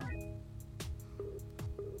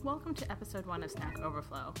Welcome to episode 1 of Snack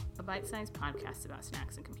Overflow, a bite-sized podcast about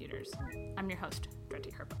snacks and computers. I'm your host, Richie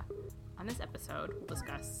Beretta. On this episode, we'll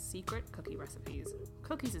discuss secret cookie recipes,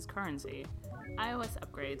 cookies as currency, iOS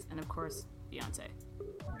upgrades, and of course, Beyoncé.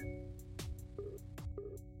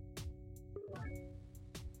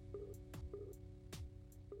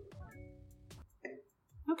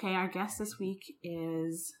 Okay, our guest this week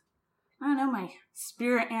is, my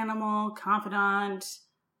spirit animal, confidant,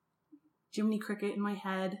 Jiminy Cricket in my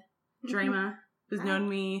head, Drama, who's known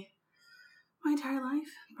me my entire life,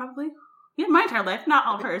 probably. Yeah, my entire life. Not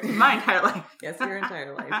all of hers, my entire life. Yes, your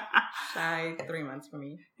entire life. Shy 3 months for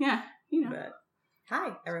me. Yeah, you know. But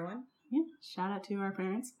hi, everyone. Yeah, shout out to our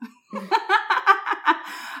parents.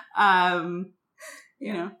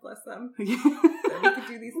 Bless them. That we could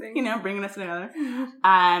do these things. Bringing us together.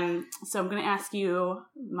 So I'm going to ask you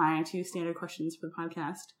my 2 standard questions for the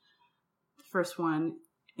podcast. The first one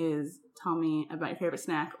is, tell me about your favorite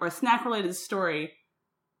snack or a snack related story.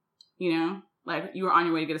 Like you were on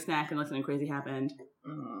your way to get a snack and something crazy happened.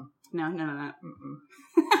 Mm-hmm. No.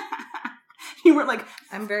 You were like,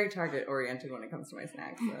 I'm very target oriented when it comes to my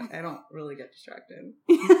snacks. So I don't really get distracted.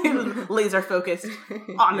 Laser focused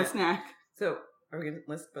on the snack. So are we going to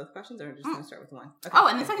list both questions or are we just going to start with one? Okay. Oh,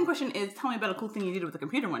 and the second question is, tell me about a cool thing you did with the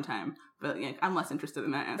computer one time. But I'm less interested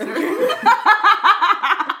in that answer.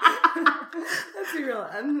 Let's be real.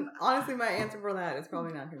 And honestly, my answer for that is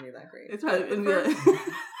probably not going to be that great. It's probably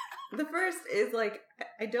the first is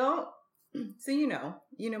I don't. So you know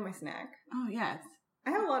my snack. Oh yes,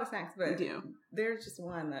 I have a lot of snacks, but you do. There's just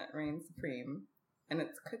one that reigns supreme, and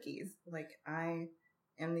it's cookies. I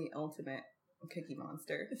am the ultimate cookie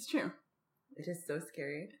monster. It's true. It is so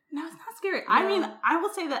scary. No, it's not scary. No. I mean, I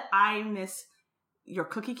will say that I miss your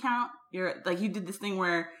cookie count. You did this thing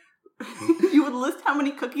where you would list how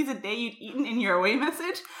many cookies a day you'd eaten in your away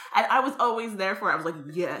message, and I was always there for it. I was like,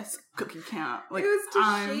 yes, cookie count. It was to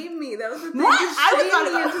shame me. That was the thing. What? To shame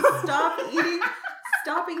me and to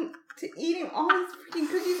stopping to eating all these freaking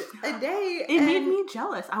cookies a day. It made me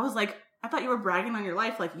jealous. I was like, I thought you were bragging on your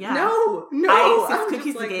life. Like, yeah, no, I ate 6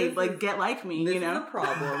 cookies a day. Get like me. This is a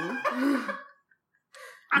problem.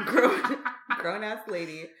 Grown ass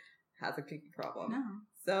lady has a cookie problem. No.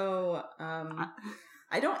 So,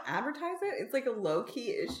 I don't advertise it. It's a low key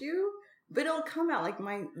issue, but it'll come out.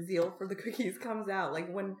 My zeal for the cookies comes out.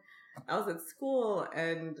 When I was at school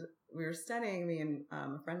and we were studying, me and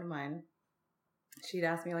a friend of mine, she'd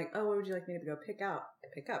ask me oh, what would you like me to go pick up?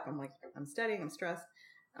 I'm like, I'm studying. I'm stressed.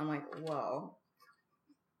 I'm like, well,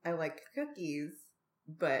 I like cookies,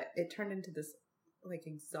 but it turned into this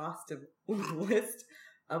exhaustive list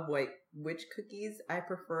of which cookies I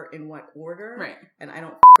prefer in what order. Right. And I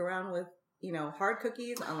don't around with hard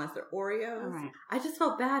cookies unless they're Oreos. Right. I just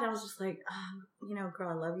felt bad. I was just like, girl,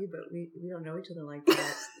 I love you, but we don't know each other like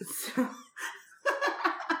that. So.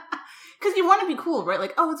 Because you want to be cool, right?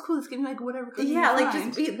 It's cool. It's getting whatever cookie you find.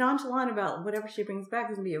 Just be nonchalant about whatever she brings back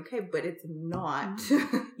is going to be okay, but it's not.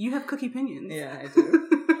 You have cookie opinions. Yeah, I do.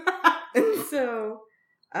 And so,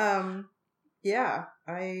 I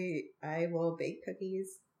will bake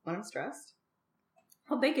cookies when I'm stressed.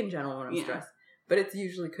 I'll bake in general when I'm stressed. But it's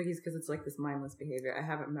usually cookies because it's this mindless behavior. I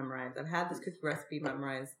haven't memorized. I've had this cookie recipe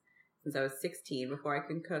memorized since I was 16 before I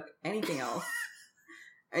could cook anything else.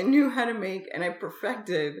 I knew how to make and I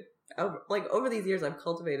perfected. Over these years, I've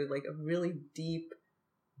cultivated a really deep,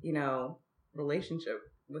 relationship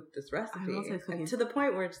with this recipe. And to the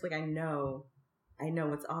point where it's I know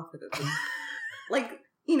what's off with it.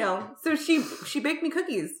 So she baked me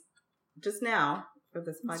cookies just now for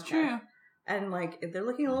this podcast. It's true. And they're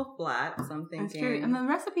looking a little flat, so I'm thinking. That's true. And the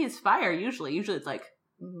recipe is fire usually. Usually it's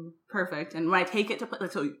perfect. And when I take it to play,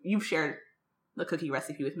 so you've shared the cookie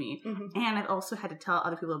recipe with me, and I've also had to tell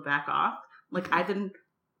other people to back off.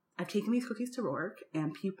 I've taken these cookies to work,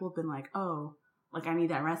 and people have been oh, I need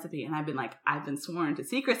that recipe, and I've been sworn to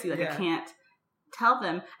secrecy, I can't tell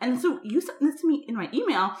them. And so you sent this to me in my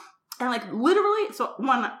email, and literally, so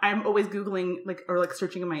one, I'm always Googling or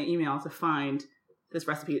searching in my email to find this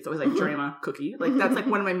recipe. It's always drama cookie. That's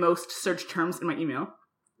one of my most searched terms in my email.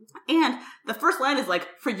 And the first line is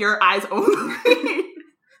for your eyes only.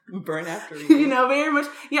 Burn after you. Very much.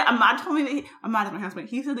 Yeah, Ahmad told me that Ahmad is my husband.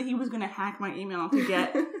 He said that he was going to hack my email to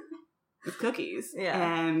get the cookies. Yeah.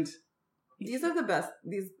 And these are the best.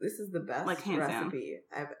 This is the best recipe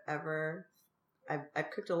I've ever.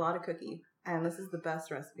 I've cooked a lot of cookie, and this is the best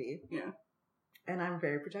recipe. Yeah. And I'm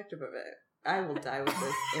very protective of it. I will die with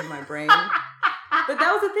this in my brain. But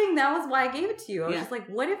that was the thing. That was why I gave it to you. I was just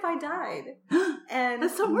what if I died? And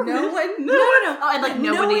that's so weird. No one. No. Oh, and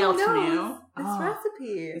nobody else knew this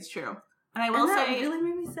recipe. It's true. And I will say, that really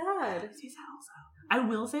made me sad. bread. I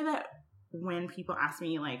will say that when people ask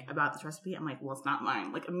me like about this recipe, I'm like, well, it's not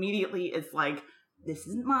mine. Like immediately it's like, this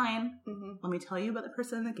isn't mine. Mm-hmm. Let me tell you about the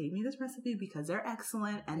person that gave me this recipe because they're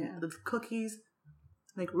excellent, and the cookies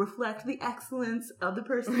like reflect the excellence of the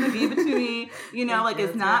person that gave it to me. You know, like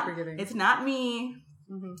it's not me.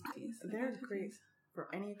 Mm-hmm. They're great for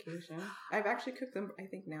any occasion. I've actually cooked them, I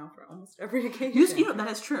think, now for almost every occasion. You know, that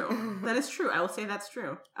is true. That is true. I will say that's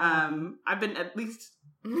true. I've been at least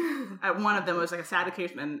at one of them. It was like a sad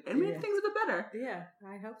occasion, and it made things a bit better. Yeah,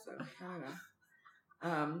 I hope so. I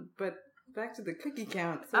don't know. But back to the cookie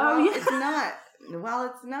count. So while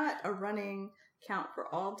it's not a running count for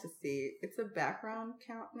all to see, it's a background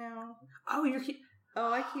count now. Oh,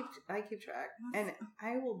 I keep track, and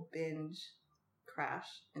I will binge crash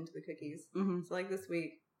into the cookies. Mm-hmm. So like this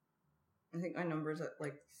week, I think my number's at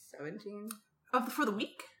like 17. Oh, for the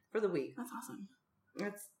week? For the week. That's awesome. No,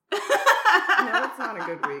 it's not a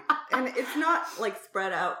good week. And it's not like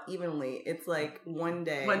spread out evenly. It's like one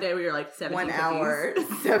day. One day where you're like 7 cookies. 1 hour,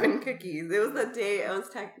 7 cookies. It was the day I was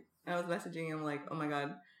messaging him like, oh my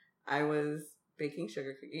God, I was baking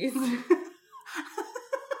sugar cookies.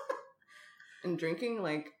 And drinking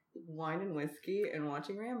like wine and whiskey and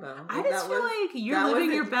watching Rambo. I just feel like you're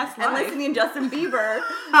living your best life. And listening to Justin Bieber. And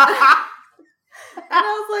I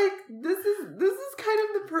was like, this is kind of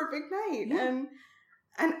the perfect night. Yeah.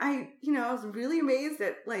 And I, I was really amazed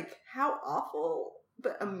at like how awful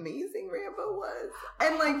but amazing Rambo was.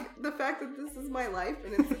 And like the fact that this is my life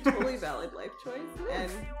and it's a totally valid life choice.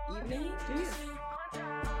 And evening,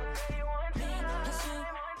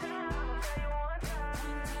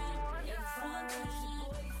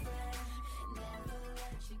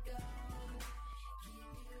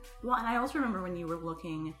 Well, and I also remember when you were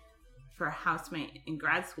looking for a housemate in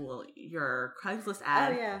grad school, your Craigslist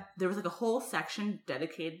ad, there was like a whole section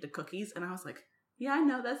dedicated to cookies, and I was like, yeah, I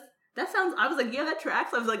know, that sounds, I was like, yeah, that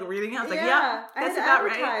tracks. I was like reading it, I was like, yeah, that's about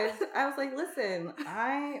right. I was like, listen,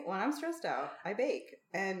 when I'm stressed out, I bake,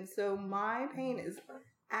 and so my pain is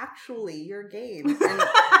actually your gain, and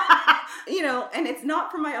and it's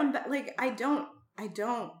not for my own, like, I don't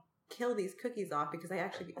kill these cookies off because I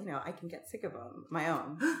actually, I can get sick of them, my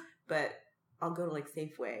own, but I'll go to like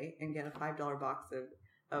Safeway and get a $5 box of.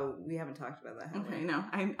 Oh, we haven't talked about that. Okay, no,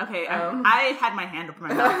 I had my hand over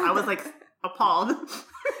my mouth. I was like appalled.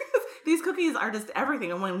 These cookies are just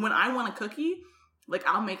everything, and when I want a cookie, like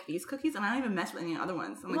I'll make these cookies, and I don't even mess with any other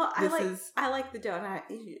ones. I'm like, I like the dough, and I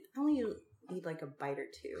only eat like a bite or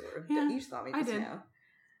two. Or you saw me just now.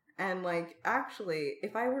 And like, actually,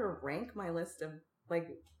 if I were to rank my list of like.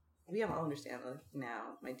 We all understand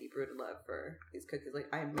now my deep-rooted love for these cookies. Like,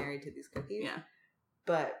 I'm married to these cookies. Yeah.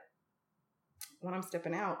 But when I'm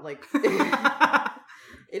stepping out, like,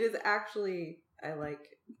 it is actually, I like,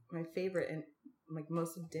 my favorite and, like,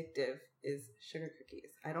 most addictive is sugar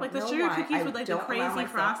cookies. I don't know why. Like the sugar cookies with, like, the crazy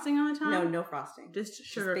frosting on the top? No frosting. Just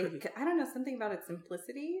sugar cookies. I don't know, something about its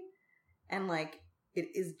simplicity. And, like, it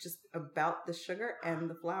is just about the sugar and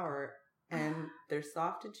the flour. And they're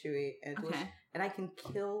soft and chewy and delicious. And I can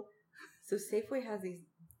kill... So Safeway has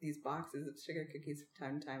these boxes of sugar cookies from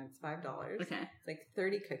time to time. It's $5. Okay. It's like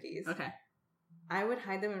 30 cookies. Okay. I would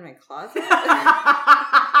hide them in my closet. But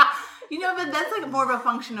that's like more of a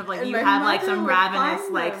function of like, and you have like some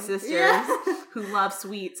ravenous like sisters who love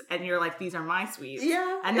sweets, and you're like, these are my sweets.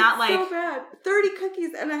 Yeah. And not like... so bad. 30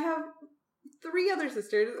 cookies, and I have 3 other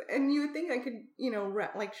sisters, and you would think I could,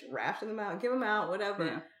 ration them out, give them out, whatever.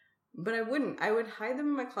 Yeah. But I wouldn't. I would hide them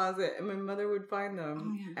in my closet, and my mother would find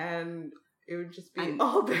them, and it would just be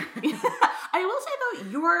all bad. I will say,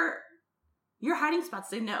 though, your hiding spots,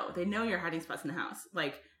 they know your hiding spots in the house.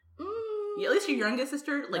 Like, at least your youngest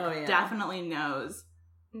sister, like, definitely knows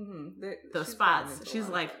those spots. She's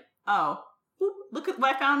like, oh, look at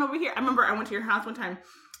what I found over here. I remember I went to your house one time,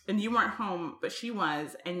 and you weren't home, but she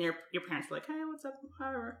was, and your parents were like, hey, what's up? How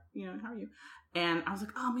are you? And I was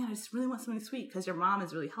like, oh man, I just really want something sweet because your mom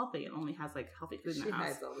is really healthy and only has like healthy food in the house. She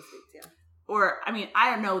hides all the sweets, yeah. Or, I mean, I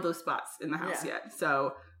don't know those spots in the house yet.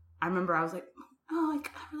 So I remember I was like, oh, like,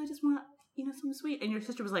 I really just want, something sweet. And your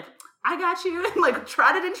sister was like, I got you. And like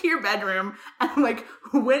trotted into your bedroom and like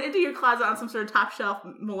went into your closet on some sort of top shelf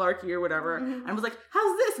malarkey or whatever. Mm-hmm. And was like,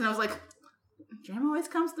 how's this? And I was like, Jam always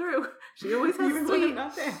comes through. She always has even sweet. When you're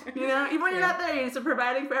not there. Even when you're not there, you're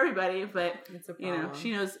providing for everybody. But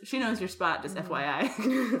she knows your spot. Just FYI.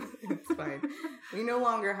 It's fine. We no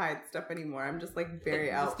longer hide stuff anymore. I'm just like very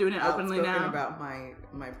just doing it openly now about my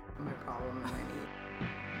problem and my need.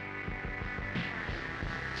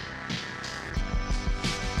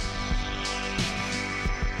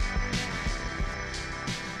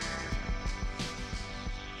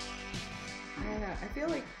 I feel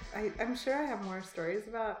like I'm sure I have more stories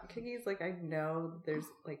about cookies. Like, I know there's,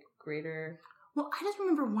 like, greater... Well, I just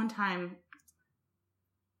remember one time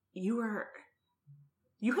you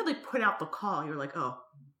had, like, put out the call. You were like, oh,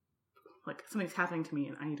 like, something's happening to me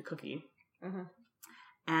and I need a cookie. Uh-huh.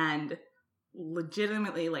 And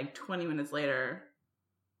legitimately, like, 20 minutes later,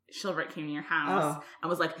 Shilbert came to your house and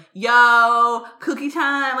was like, yo, cookie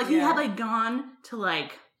time. Like, he had, like, gone to,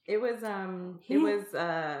 like... I know what you're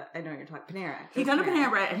talking, Panera. He'd gone to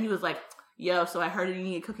Panera and he was like, yo, so I heard you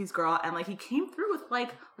need cookies, girl. And, like, he came through with, like,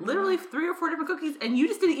 literally 3 or 4 different cookies, and you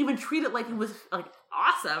just didn't even treat it like it was, like,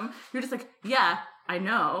 awesome. You're just like, yeah, I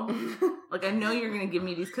know. Like, I know you're going to give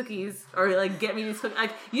me these cookies, or, like, get me these cookies.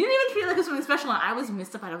 Like, you didn't even treat it like it was something special, and I was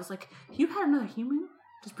mystified. I was like, you had another human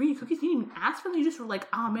just bring you cookies? You didn't even ask for them? You just were like,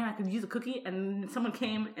 oh, man, I could use a cookie, and someone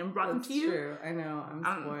came and brought them to you? That's true. I know. I'm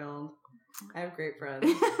spoiled. I have great friends.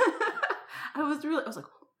 I was like,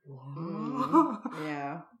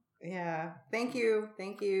 Yeah. Thank you,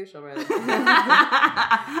 Shilbert,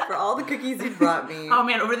 for all the cookies you brought me. Oh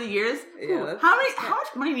man, over the years, yeah. How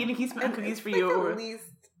much money do you think he spent on cookies for you? At least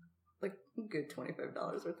like a good $25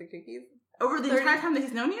 worth of cookies over the entire time that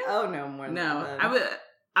he's known you. Oh no, more than that.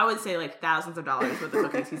 I would say like thousands of dollars worth of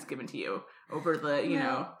cookies he's given to you over the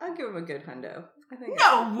know. I'll give him a good hundo. I think.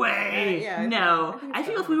 No way. Yeah. No. I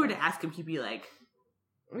feel if we were to ask him, he'd be like.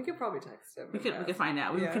 We could probably text him. We could find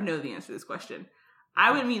out. We could know the answer to this question.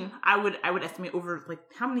 I would estimate over, like,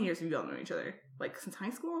 how many years have you all known each other? Like, since high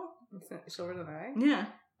school? Shilbert and I?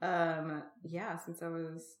 Yeah. Yeah, since I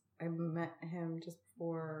met him just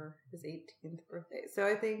before his 18th birthday. So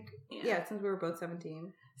I think, since we were both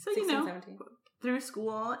 17. So, 16, 17. Through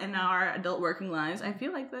school and now our adult working lives, I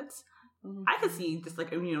feel like that's, I could see just,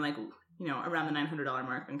 like, around the $900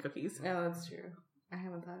 mark on cookies. Oh, that's true. I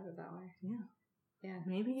haven't thought of it that way. Yeah. Yeah.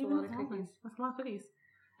 Maybe even a lot of cookies. That's a lot of cookies.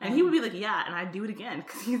 And he would be like, yeah, and I'd do it again,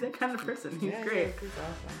 because he's that kind of person. He's great. He's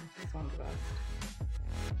awesome. He's one of the best.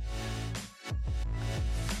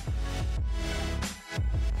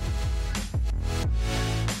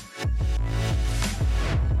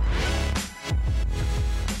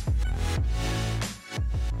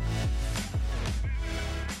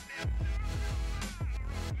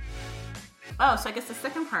 Oh, so I guess the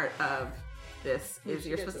second part of this is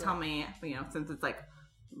you're supposed to tell me, since it's like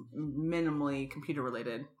minimally computer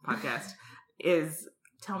related podcast, is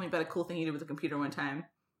tell me about a cool thing you did with a computer one time.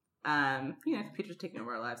 Computers taking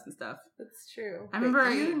over our lives and stuff. That's true. I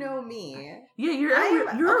remember you know me. Yeah, you're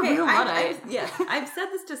a real Luddite. Yes, I've said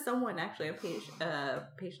this to someone actually, a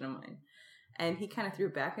patient of mine, and he kind of threw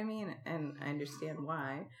it back at me, and I understand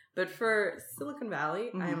why. But for Silicon Valley,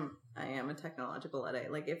 I am a technological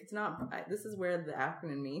Luddite. Like, if it's not, this is where the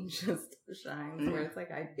African in me just shines. Where it's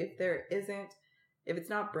like, if it's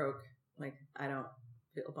not broke, like, I don't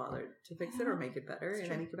feel bothered to fix it or make it better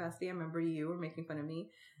in any capacity. I remember you were making fun of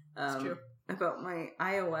me about my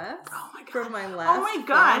iOS from my last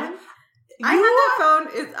phone. I had that phone.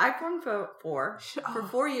 It's iPhone 4 for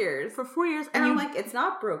 4 years. For 4 years. And I'm like, it's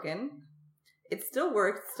not broken. It still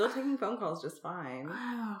works. Still taking phone calls just fine.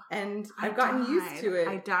 Wow. And I've gotten used to it.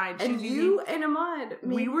 I died. And you and Ahmad.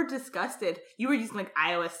 We were disgusted. You were using like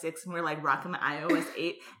iOS 6 and we were like rocking the iOS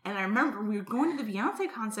 8. And I remember we were going to the Beyonce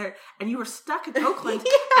concert and you were stuck in Oakland.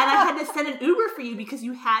 And I had to send an Uber for you because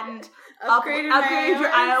you hadn't upgraded your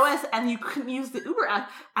iOS and you couldn't use the Uber app.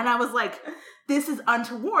 And I was like, this is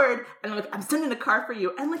untoward. And I'm like, I'm sending a car for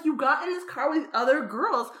you. And like, you got in this car with other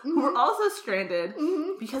girls who were also stranded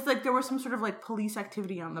because like there was some sort of like police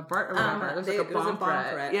activity on the BART or whatever. It was like a bomb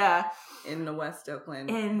threat. Yeah. In the West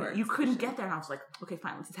Oakland. And you couldn't get there. And I was like, okay,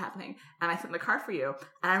 fine, this is happening. And I sent the car for you.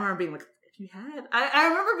 And I remember being like, if you had, I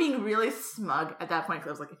remember being really smug at that point because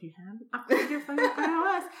I was like, if you had upgraded your phone with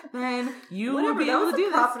iOS, then you would be able to do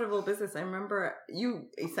this. Profitable business. I remember you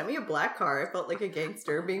sent me a black car. I felt like a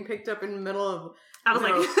gangster being picked up in the middle of. I was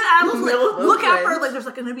like, look out for like, there's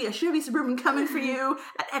like going to be a Chevy Suburban coming for you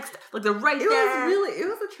at X, like they're right there. It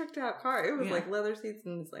was a tricked out car. It was like leather seats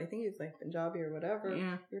and I think it was like Punjabi or whatever.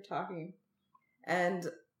 Yeah, we were talking, and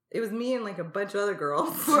it was me and like a bunch of other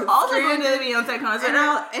girls. We're also going to the Beyonce concert,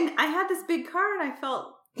 and I had this big car, and I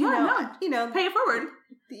felt you know, pay it forward.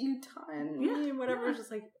 The Utah and me and whatever was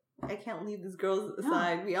just like. I can't leave these girls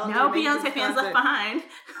aside. We all no Beyonce fans left behind.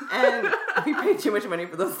 And we paid too much money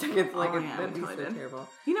for those tickets. Like, that'd be so terrible.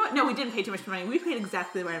 You know what? No, we didn't pay too much money. We paid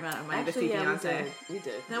exactly the right amount of money to see Beyonce. We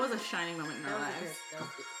did. That was a shining moment in our lives.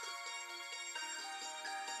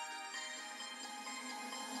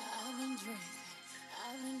 I've been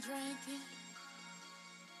drinking.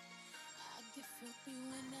 I get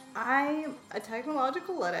I'm a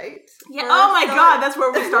technological Luddite. Yeah. Oh my God, that's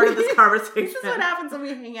where we started this conversation. This is what happens when we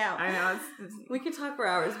hang out. I know. We could talk for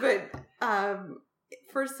hours, but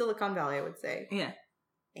for Silicon Valley, I would say. Yeah.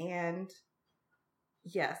 And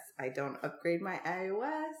yes, I don't upgrade my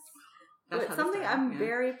iOS. That's But something I'm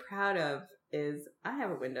very proud of is I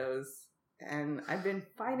have a Windows, and I've been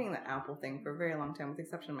fighting the Apple thing for a very long time, with the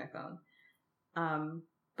exception of my phone.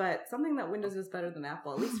 But something that Windows is better than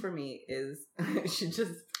Apple, at least for me, is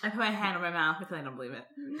I put my hand on my mouth because I don't believe it.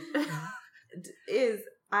 is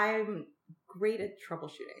I'm great at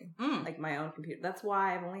troubleshooting, like my own computer. That's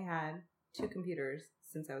why I've only had 2 computers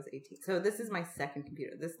since I was 18. So this is my second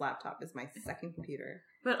computer. This laptop is my second computer.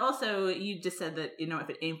 But also, you just said that, if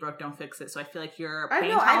it ain't broke, don't fix it. So I feel like your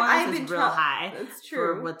pain tolerance is real high. That's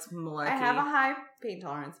true. For what's malarkey. I have a high pain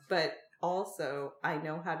tolerance, but also I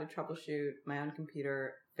know how to troubleshoot my own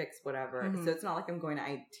computer, fix whatever. Mm-hmm. So it's not like I'm going to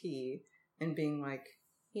IT and being like,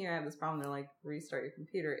 here, I have this problem. They're like, restart your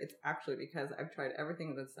computer. It's actually because I've tried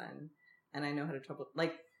everything that's done, and I know how to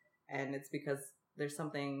and it's because there's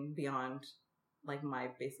something beyond like my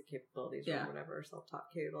basic capabilities or whatever, self-taught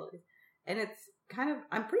capabilities. And it's kind of,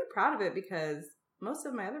 I'm pretty proud of it because most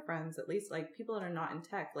of my other friends, at least like people that are not in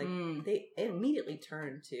tech, like they immediately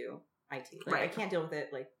turn to IT. Like I can't deal with it.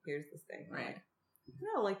 Like here's this thing. Right. Like,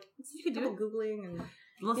 no, like you could do it. Googling and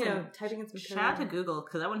typing in some code. Shout out to Google,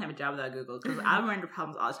 because I wouldn't have a job without Google. Because I run into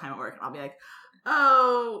problems all the time at work, and I'll be like,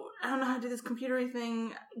 "Oh, I don't know how to do this computery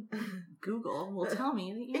thing." Google will tell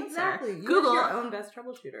me the answer. Exactly. Google, your own best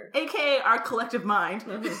troubleshooter, aka our collective mind.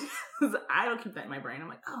 I don't keep that in my brain. I'm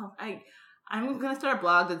like, I'm gonna start a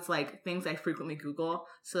blog that's like things I frequently Google,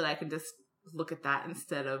 so that I can just look at that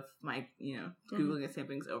instead of my, Googling the same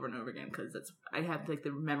things over and over again, because I have like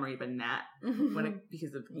the memory of a gnat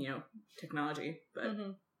because of technology. But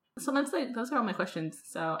so that's like those are all my questions.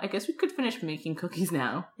 So I guess we could finish making cookies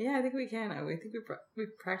now. Yeah, I think we can. I think we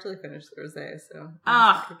practically finished Thursday. So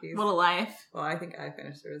cookies. What a life! Well, I think I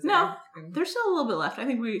finished Thursday. No, there's still a little bit left. I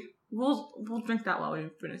think we'll drink that while we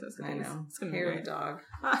finish this cookies. I know. It's gonna be great. The dog.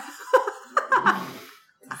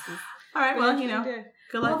 All right, well,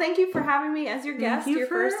 good luck. Well, thank you for having me as your guest, your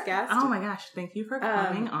first guest. Oh my gosh, thank you for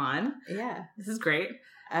coming on. Yeah. This is great.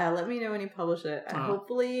 Let me know when you publish it.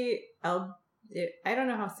 Hopefully, I don't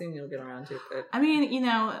know how soon you'll get around to it, but... I mean,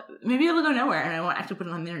 maybe it'll go nowhere and I won't actually put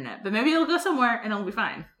it on the internet, but maybe it'll go somewhere and it'll be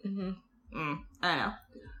fine. I don't know.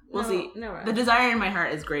 We'll see. No rush. The desire in my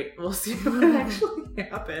heart is great. We'll see what actually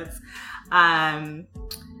happens.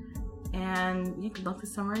 And you can love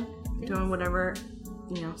this summer doing whatever,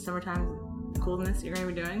 summertime coolness you're going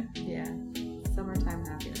to be doing. Yeah. Summertime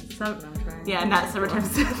happiness. I'm trying. Yeah, not summertime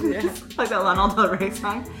sadness. Like that Lana Del Rey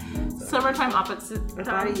song. Summertime opposite. A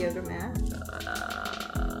body yoga mat. It's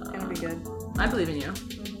going to be good. I believe in you.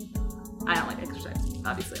 I don't like exercise.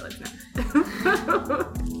 Obviously, I like that.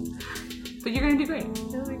 But you're going to do great.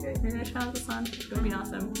 It'll be great. You're going to shine out the sun. It's going to be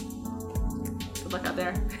awesome. Good luck out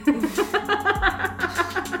there. It's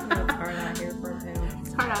hard out here for a panel.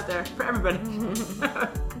 It's hard out there for everybody.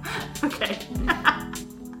 Okay.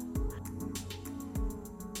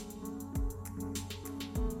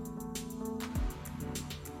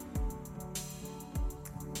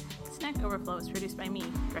 Snack Overflow is produced by me,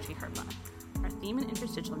 Richie Beretta. Our theme and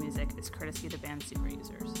interstitial music is courtesy of the band Super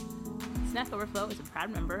Users. Snack Overflow is a proud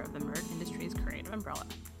member of the Murd Industries creative umbrella.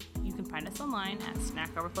 You can find us online at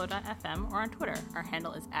snackoverflow.fm or on Twitter. Our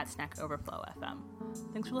handle is @snackoverflowfm.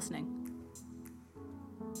 Thanks for listening.